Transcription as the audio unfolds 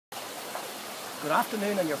Good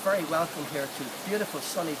afternoon, and you're very welcome here to beautiful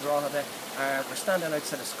sunny Drogheda. We're standing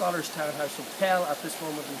outside a Scholars Townhouse Hotel at this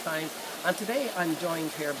moment in time, and today I'm joined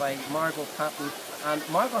here by Margo Patton, and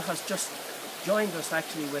Margo has just joined us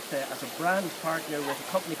actually with as a brand partner with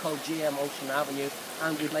a company called GM Ocean Avenue,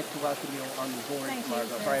 and we'd like to welcome you on board. Thank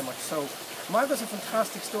Margo, you, very much so. Margo's a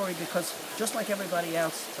fantastic story because just like everybody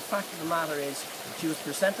else, the fact of the matter is she was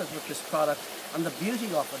presented with this product, and the beauty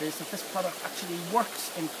of it is that this product actually works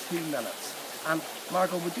in 2 minutes.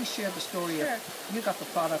 Margo, would you share the story Sure. of you got the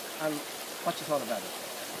product and what you thought about it?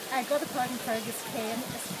 I got a product in Fergus came.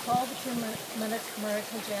 It's called the 2-minute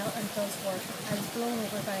miracle gel, and it does work. I was blown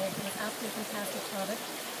over by it. It was absolutely fantastic product.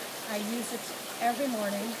 I use it every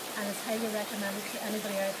morning, and it's highly recommended to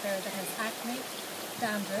anybody out there that has acne,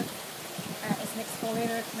 dandruff. It's an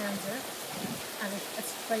exfoliator cleanser, and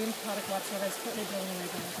it's a brilliant product whatsoever. I was totally blown away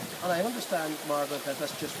by it. And I understand, Margo, that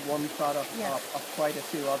that's just one product of quite a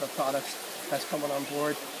few other products that's coming on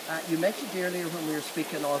board. You mentioned earlier when we were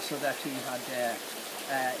speaking also that you had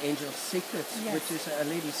Angel's Secrets, Yes. which is a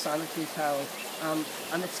lady's sanitary towel, and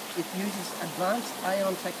it uses advanced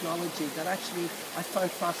ion technology that actually I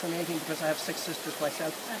found fascinating because I have 6 sisters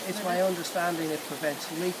myself. Absolutely. It's my understanding it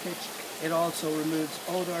prevents leakage, it also removes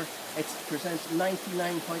odour, it presents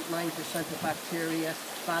 99.9% of bacteria,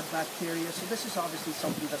 bad bacteria, so this is obviously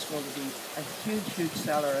something that's going to be a huge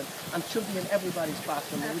seller and should be in everybody's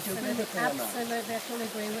bathroom. Would you agree with me on that? Absolutely, I totally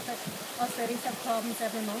agree with it. Us ladies have problems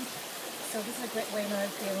every month, so this is a great way now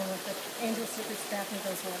of dealing with it. Angel's Secrets definitely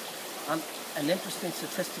does work. And an interesting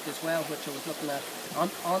statistic as well, which I was looking at,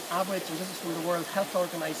 on average, and this is from the World Health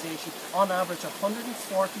Organization, on average 140,000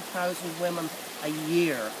 women a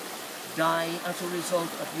year die as a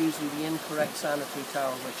result of using the incorrect sanitary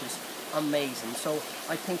towel, which is amazing. So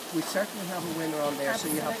I think we certainly have a winner on there.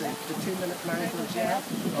 Absolutely. So you have the 2-minute miracle gel.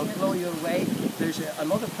 It'll blow you away. There's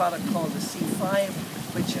another product called the C5,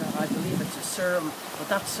 which I believe it's a serum, but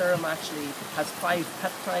that serum actually has 5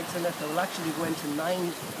 peptides in it that will actually go into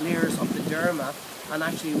 9 layers of the derma and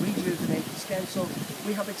actually rejuvenate the skin. So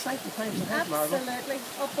we have exciting times ahead, Margo. Absolutely.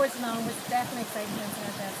 Upwards and onwards. Definitely exciting times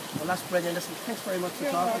ahead. Well, that's brilliant. Listen, thanks very much for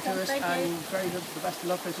You're talking welcome. to us, Thank you. and very good, the best of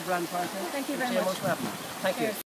luck as a brand partner. Thank you very GM much. Ocean Avenue. Thank you. Cheers.